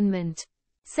imprisonment.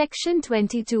 Section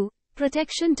 22.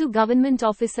 Protection to government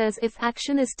officers if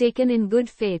action is taken in good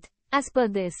faith. As per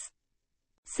this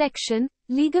section,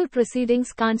 legal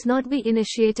proceedings can't not be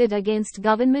initiated against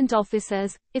government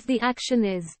officers if the action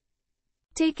is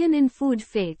taken in good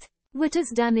faith. What is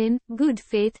done in good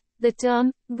faith? The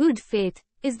term good faith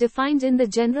is defined in the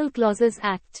General Clauses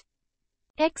Act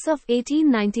X of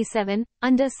 1897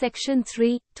 under Section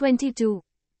 3(22).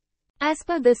 As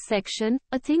per this section,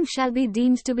 a thing shall be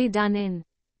deemed to be done in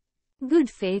good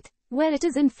faith where it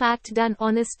is in fact done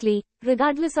honestly,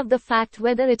 regardless of the fact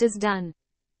whether it is done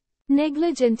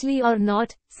negligently or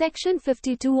not. Section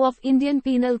 52 of Indian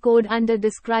Penal Code under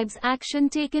describes action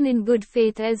taken in good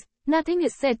faith as nothing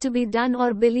is said to be done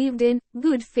or believed in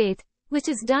good faith, which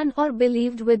is done or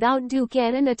believed without due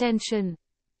care and attention.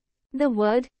 The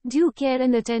word due care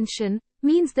and attention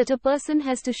means that a person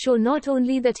has to show not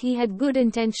only that he had good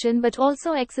intention but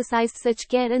also exercised such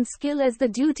care and skill as the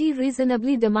duty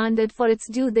reasonably demanded for its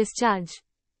due discharge.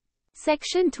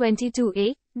 Section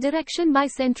 22A, Direction by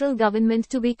central government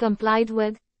to be complied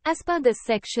with. As per this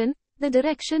section, The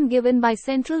direction given by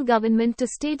central government to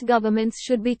state governments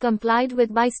should be complied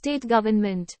with by state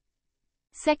government.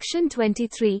 Section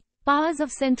 23. Powers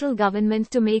of central government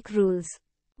to make rules.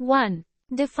 1.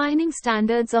 Defining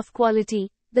standards of quality.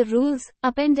 The rules,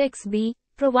 Appendix B,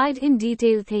 provide in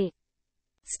detail the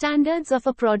standards of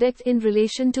a product in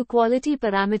relation to quality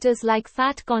parameters like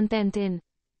fat content in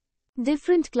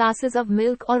different classes of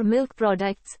milk or milk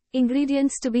products,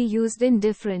 ingredients to be used in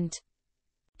different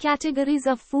categories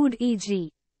of food,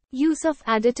 e.g., use of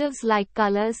additives like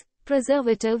colors,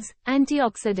 preservatives,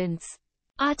 antioxidants,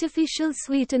 artificial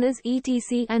sweeteners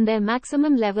etc. and their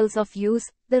maximum levels of use,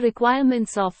 the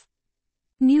requirements of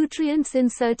nutrients in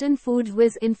certain food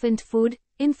viz. Infant food,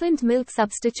 infant milk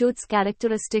substitutes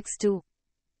characteristics to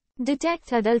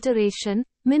detect adulteration,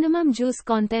 minimum juice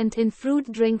content in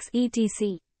fruit drinks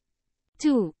etc.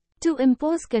 2. To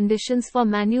impose conditions for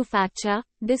manufacture,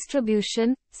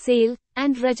 distribution, sale,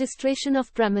 and registration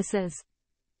of premises.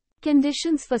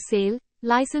 Conditions for sale,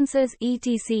 licenses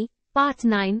etc. Part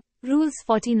 9, Rules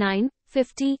 49,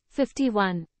 50,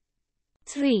 51.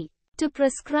 3. To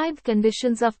prescribe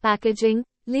conditions of packaging,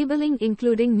 labeling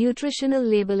including nutritional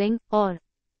labeling, or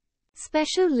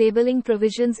special labeling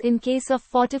provisions in case of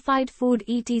fortified food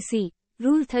etc.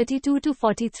 Rule 32 to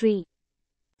 43.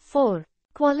 4.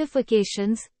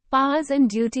 Qualifications, powers and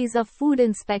duties of food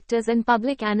inspectors and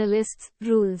public analysts,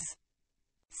 Rules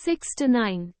 6 to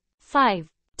 9. 5.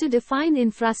 To define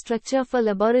infrastructure for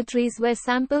laboratories where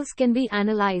samples can be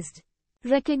analyzed.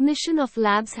 Recognition of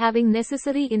labs having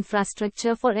necessary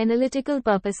infrastructure for analytical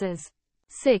purposes.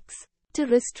 6. To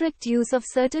restrict use of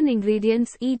certain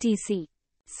ingredients etc.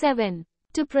 7.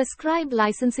 To prescribe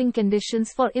licensing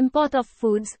conditions for import of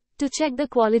foods, to check the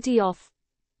quality of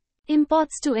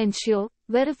imports to ensure,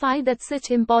 verify that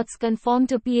such imports conform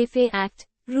to PFA Act,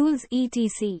 rules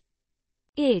etc.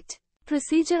 8.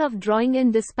 Procedure of drawing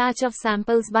and dispatch of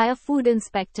samples by a food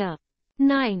inspector.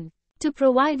 9. To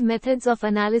provide methods of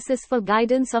analysis for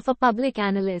guidance of a public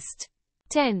analyst.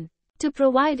 10. To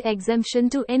provide exemption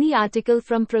to any article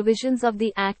from provisions of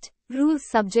the Act, rules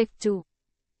subject to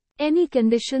any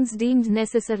conditions deemed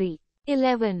necessary.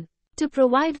 11. To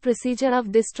provide procedure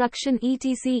of destruction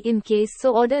etc. in case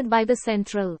so ordered by the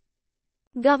central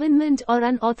government or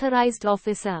unauthorized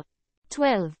officer.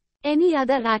 12. Any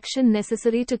other action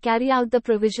necessary to carry out the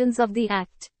provisions of the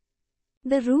Act.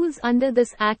 The rules under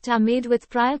this Act are made with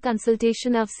prior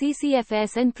consultation of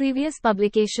CCFS and previous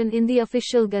publication in the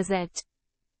Official Gazette.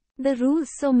 The rules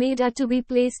so made are to be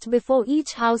placed before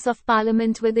each House of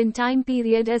Parliament within time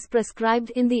period as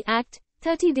prescribed in the Act,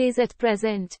 30 days at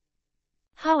present.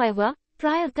 However,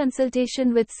 prior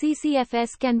consultation with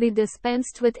CCFS can be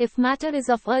dispensed with if matter is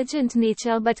of urgent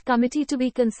nature but committee to be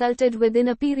consulted within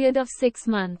a period of 6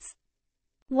 months.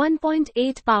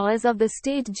 1.8 Powers of the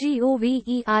State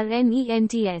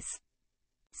Governments.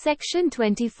 Section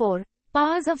 24.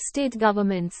 Powers of State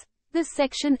Governments. This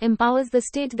section empowers the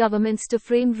state governments to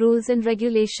frame rules and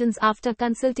regulations after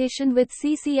consultation with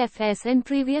CCFS and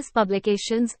previous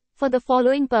publications, for the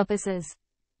following purposes.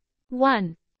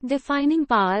 1. Defining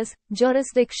powers,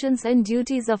 jurisdictions and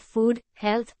duties of Food,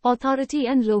 Health, Authority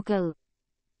and Local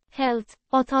Health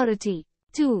Authority.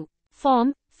 2.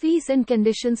 Form, fees and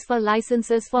conditions for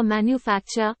licenses for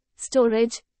manufacture,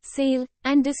 storage, sale,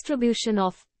 and distribution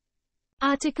of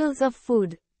articles of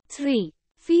food. 3.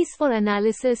 Fees for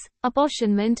analysis,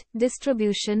 apportionment,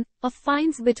 distribution, of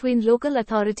fines between local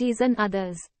authorities and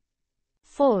others.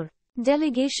 4.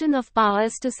 Delegation of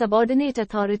powers to subordinate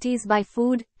authorities by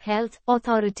Food, Health,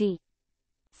 Authority.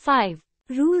 5.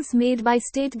 Rules made by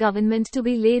state government to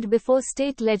be laid before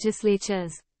state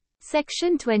legislatures.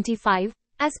 Section 25.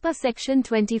 As per Section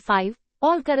 25,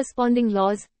 all corresponding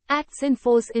laws, acts in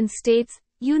force in states,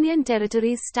 union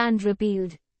territories stand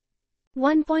repealed.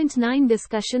 1.9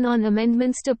 Discussion on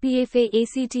amendments to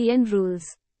PFA-ACT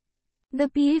rules. The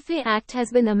PFA Act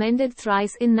has been amended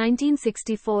thrice in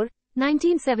 1964,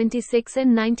 1976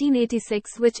 and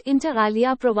 1986 which inter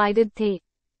alia provided the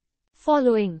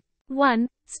following. 1.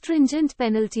 Stringent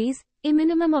penalties, a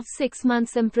minimum of 6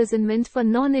 months imprisonment for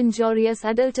non-injurious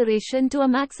adulteration to a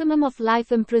maximum of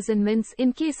life imprisonments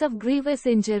in case of grievous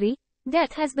injury,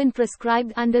 death has been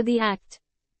prescribed under the Act.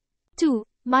 2.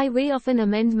 By way of an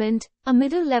amendment, a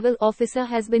middle-level officer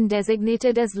has been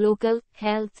designated as Local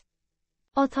Health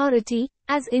Authority,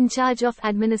 as in charge of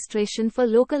administration for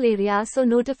local areas so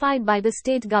notified by the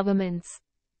state governments.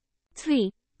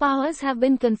 3. Powers have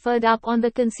been conferred on the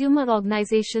consumer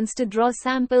organizations to draw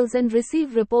samples and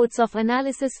receive reports of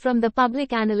analysis from the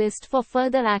public analyst for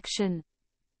further action.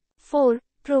 4.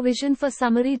 Provision for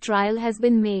summary trial has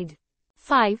been made.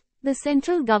 5. the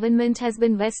central government has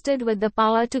been vested with the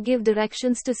power to give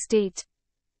directions to state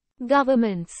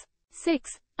governments.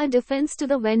 6. A defense to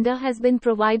the vendor has been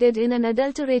provided in an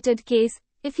adulterated case,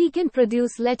 if he can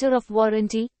produce letter of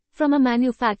warranty from a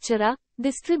manufacturer,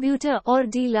 distributor or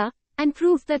dealer, and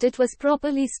proof that it was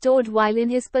properly stored while in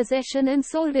his possession and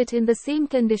sold it in the same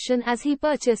condition as he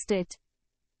purchased it.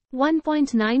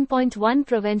 1.9.1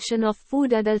 Prevention of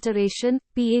Food Adulteration,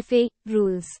 PFA,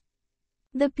 Rules.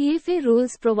 The PFA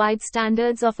rules provide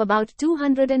standards of about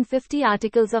 250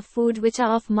 articles of food which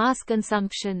are of mass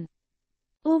consumption.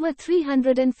 Over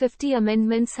 350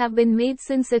 amendments have been made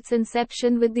since its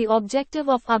inception with the objective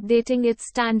of updating its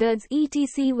standards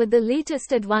etc. with the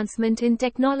latest advancement in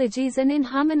technologies and in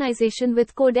harmonization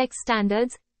with Codex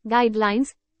standards,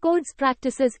 guidelines, codes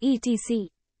practices etc.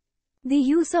 The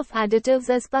use of additives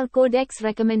as per Codex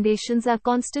recommendations are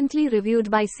constantly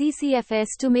reviewed by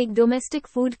CCFS to make domestic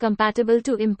food compatible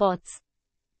to imports.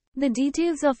 The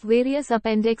details of various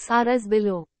appendix are as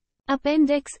below.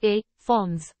 Appendix A,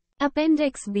 Forms.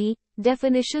 Appendix B,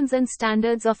 Definitions and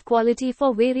Standards of Quality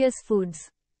for Various Foods.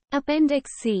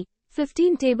 Appendix C,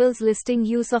 15 tables listing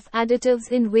use of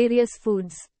additives in various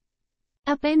foods.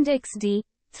 Appendix D,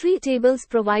 3 tables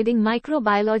providing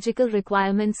microbiological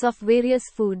requirements of various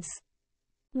foods.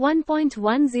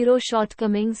 1.10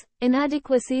 Shortcomings,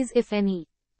 inadequacies if any.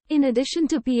 In addition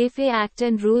to PFA Act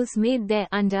and rules made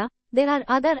thereunder, there are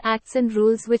other acts and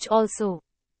rules which also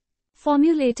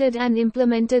formulated and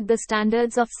implemented the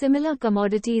standards of similar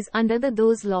commodities under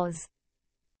those laws.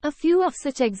 A few of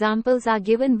such examples are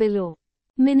given below.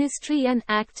 Ministry and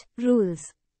Act,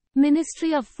 Rules.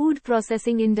 Ministry of Food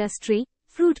Processing Industry,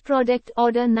 Fruit Product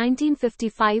Order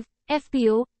 1955,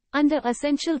 FPO, under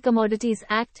Essential Commodities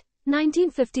Act,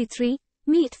 1953,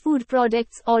 Meat Food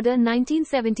Products Order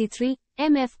 1973,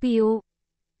 MFPO.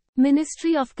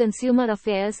 Ministry of Consumer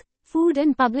Affairs, Food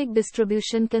and Public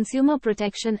Distribution Consumer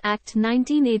Protection Act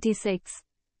 1986.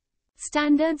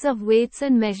 Standards of Weights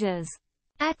and Measures.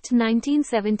 Act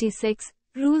 1976,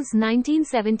 Rules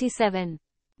 1977.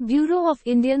 Bureau of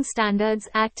Indian Standards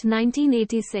Act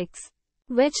 1986.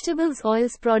 Vegetables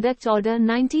Oils Product Order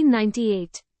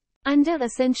 1998. Under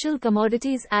Essential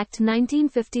Commodities Act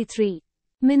 1953.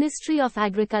 Ministry of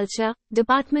Agriculture,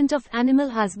 Department of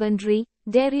Animal Husbandry,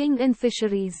 Dairying and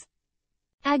Fisheries.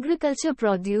 Agriculture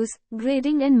Produce,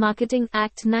 Grading and Marketing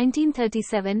Act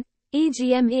 1937,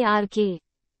 AGMARK.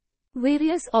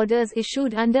 Various orders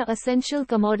issued under Essential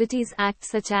Commodities Act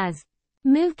such as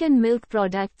Milk and Milk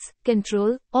Products,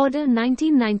 Control, Order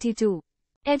 1992.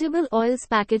 Edible Oils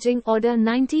Packaging Order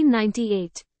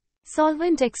 1998.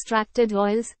 Solvent Extracted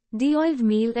Oils, De-oiled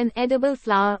Meal and Edible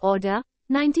Flour Order,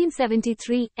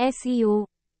 1973, SEO.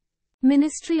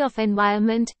 Ministry of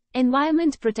Environment,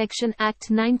 Environment Protection Act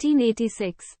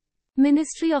 1986.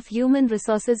 Ministry of Human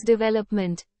Resources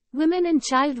Development, Women and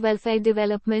Child Welfare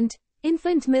Development,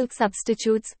 Infant Milk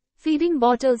Substitutes, Feeding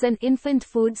Bottles and Infant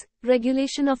Foods,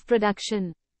 Regulation of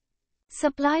Production.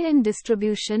 Supply and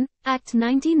Distribution, Act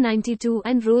 1992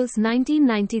 and Rules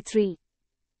 1993.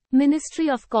 Ministry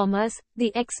of Commerce,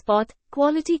 the Export,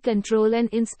 Quality Control and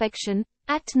Inspection,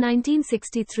 Act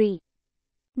 1963.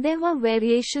 There were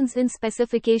variations in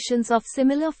specifications of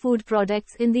similar food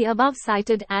products in the above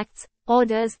cited acts,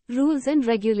 orders, rules and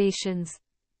regulations.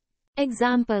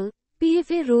 Example,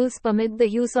 PFA rules permit the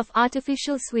use of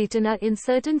artificial sweetener in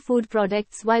certain food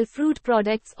products while fruit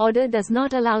products order does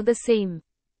not allow the same.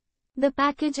 The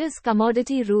Packages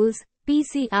Commodity Rules,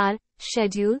 PCR,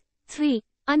 Schedule 3,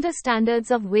 under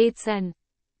Standards of Weights and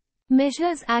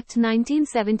Measures Act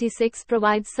 1976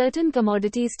 provides certain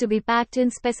commodities to be packed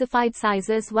in specified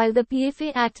sizes while the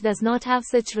PFA Act does not have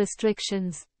such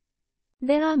restrictions.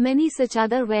 There are many such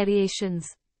other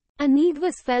variations. A need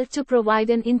was felt to provide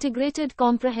an integrated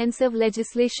comprehensive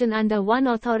legislation under one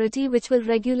authority which will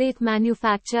regulate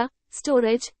manufacture,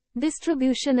 storage,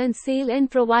 distribution and sale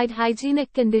and provide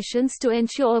hygienic conditions to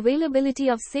ensure availability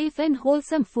of safe and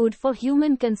wholesome food for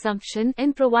human consumption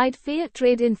and provide fair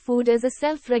trade in food as a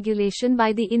self-regulation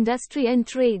by the industry and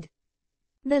trade.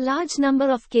 The large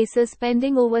number of cases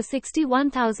pending over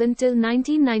 61,000 till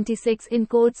 1996 in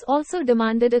courts also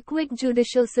demanded a quick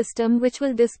judicial system which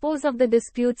will dispose of the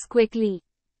disputes quickly.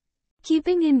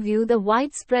 Keeping in view the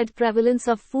widespread prevalence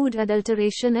of food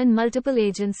adulteration and multiple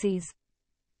agencies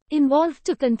involved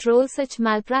to control such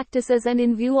malpractices and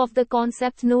in view of the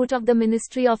concept note of the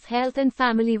Ministry of Health and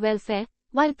Family Welfare,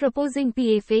 while proposing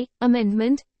PFA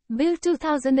Amendment, Bill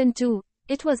 2002,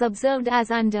 it was observed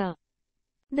as under.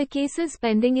 The cases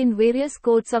pending in various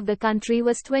courts of the country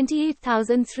was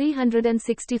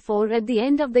 28,364 at the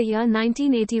end of the year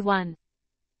 1981.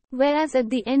 Whereas at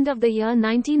the end of the year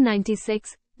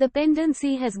 1996, the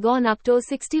pendency has gone up to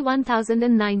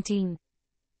 61,019.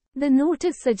 The note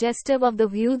is suggestive of the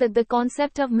view that the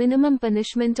concept of minimum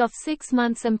punishment of 6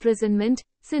 months imprisonment,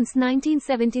 since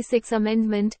 1976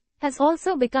 amendment, has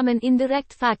also become an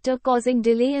indirect factor causing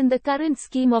delay in the current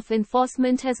scheme of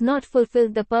enforcement has not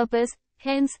fulfilled the purpose,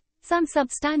 hence, some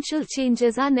substantial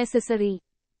changes are necessary.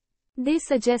 They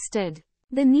suggested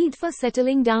the need for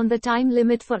settling down the time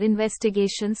limit for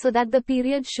investigation so that the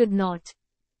period should not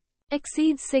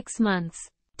exceed 6 months.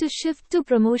 To shift to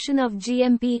promotion of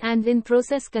GMP and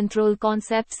in-process control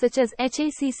concepts such as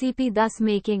HACCP, thus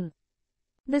making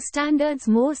the standards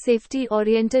more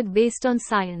safety-oriented based on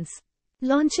science.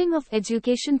 Launching of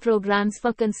education programs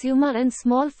for consumer and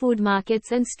small food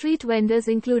markets and street vendors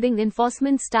including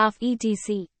enforcement staff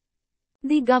etc.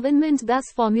 The government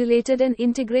thus formulated an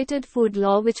integrated food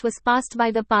law which was passed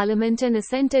by the Parliament and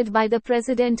assented by the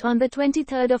President on the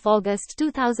 23rd of August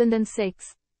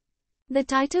 2006. The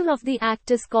title of the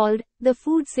Act is called, the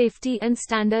Food Safety and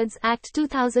Standards Act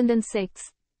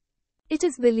 2006. It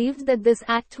is believed that this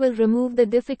Act will remove the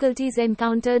difficulties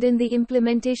encountered in the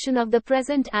implementation of the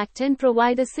present Act and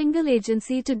provide a single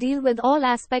agency to deal with all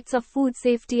aspects of food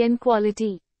safety and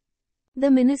quality.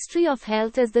 The Ministry of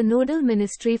Health is the nodal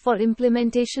ministry for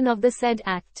implementation of the said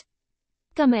Act.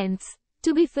 Comments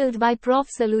to be filled by Prof.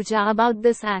 Saluja about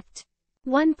this Act.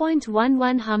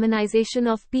 1.11 Harmonization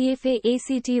of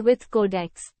PFA-ACT with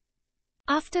Codex.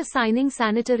 After signing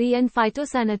Sanitary and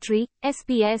Phytosanitary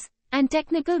 (SPS) and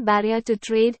Technical Barrier to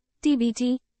Trade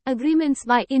 (TBT) agreements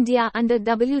by India under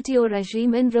WTO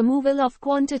regime and removal of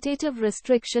quantitative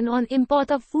restriction on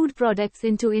import of food products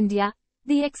into India,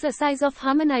 the exercise of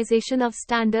harmonization of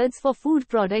standards for food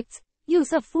products,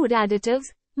 use of food additives,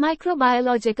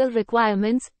 microbiological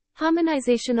requirements,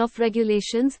 harmonization of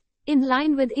regulations, in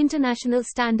line with international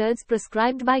standards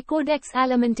prescribed by Codex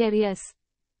Alimentarius.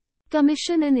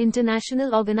 Commission and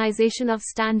International Organization of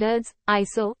Standards,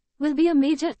 ISO, will be a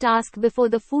major task before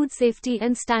the Food Safety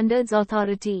and Standards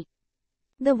Authority.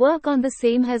 The work on the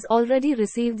same has already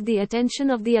received the attention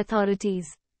of the authorities.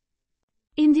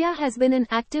 India has been an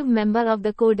active member of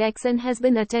the Codex and has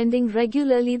been attending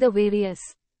regularly the various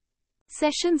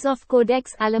sessions of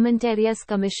Codex Alimentarius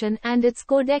Commission and its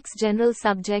Codex General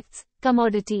Subjects,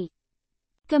 Commodity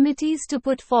Committees to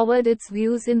put forward its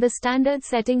views in the standard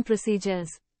setting procedures.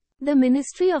 The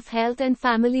Ministry of Health and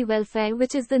Family Welfare,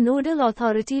 which is the nodal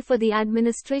authority for the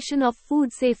administration of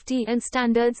Food Safety and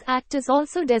Standards Act, is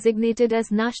also designated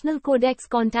as National Codex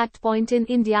Contact Point in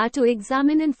India to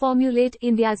examine and formulate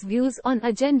India's views on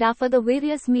agenda for the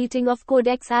various meeting of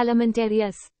Codex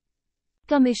Alimentarius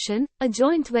Commission, a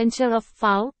joint venture of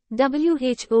FAO,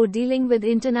 WHO dealing with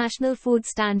international food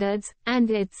standards, and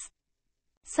its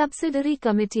subsidiary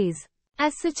committees.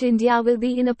 As such, India will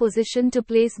be in a position to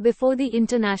place before the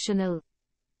international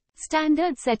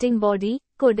standard setting body,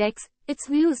 Codex, its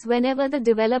views whenever the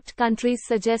developed countries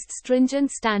suggest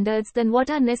stringent standards than what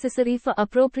are necessary for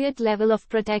appropriate level of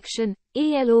protection.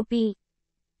 ALOP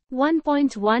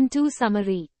 1.12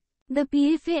 Summary. The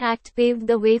PFA Act paved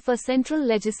the way for central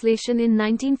legislation in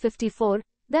 1954,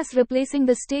 thus replacing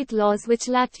the state laws which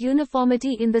lacked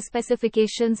uniformity in the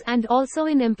specifications and also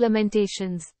in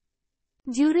implementations.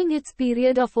 During its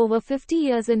period of over 50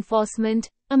 years, enforcement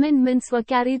amendments were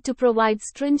carried to provide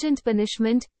stringent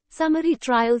punishment, summary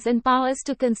trials and powers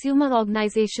to consumer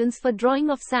organizations for drawing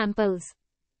of samples.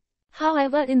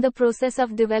 However, in the process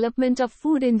of development of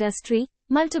food industry,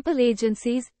 multiple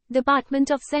agencies,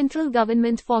 Department of Central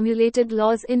Government formulated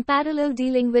laws in parallel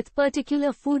dealing with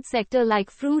particular food sector like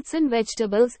fruits and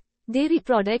vegetables, dairy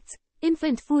products,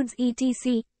 infant foods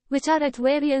etc., which are at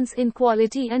variance in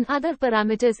quality and other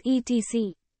parameters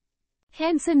etc.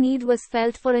 Hence a need was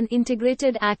felt for an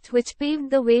integrated act which paved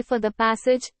the way for the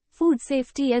passage, Food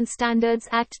Safety and Standards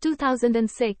Act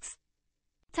 2006.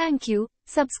 Thank you,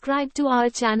 subscribe to our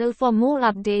channel for more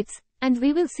updates, and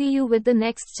we will see you with the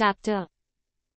next chapter.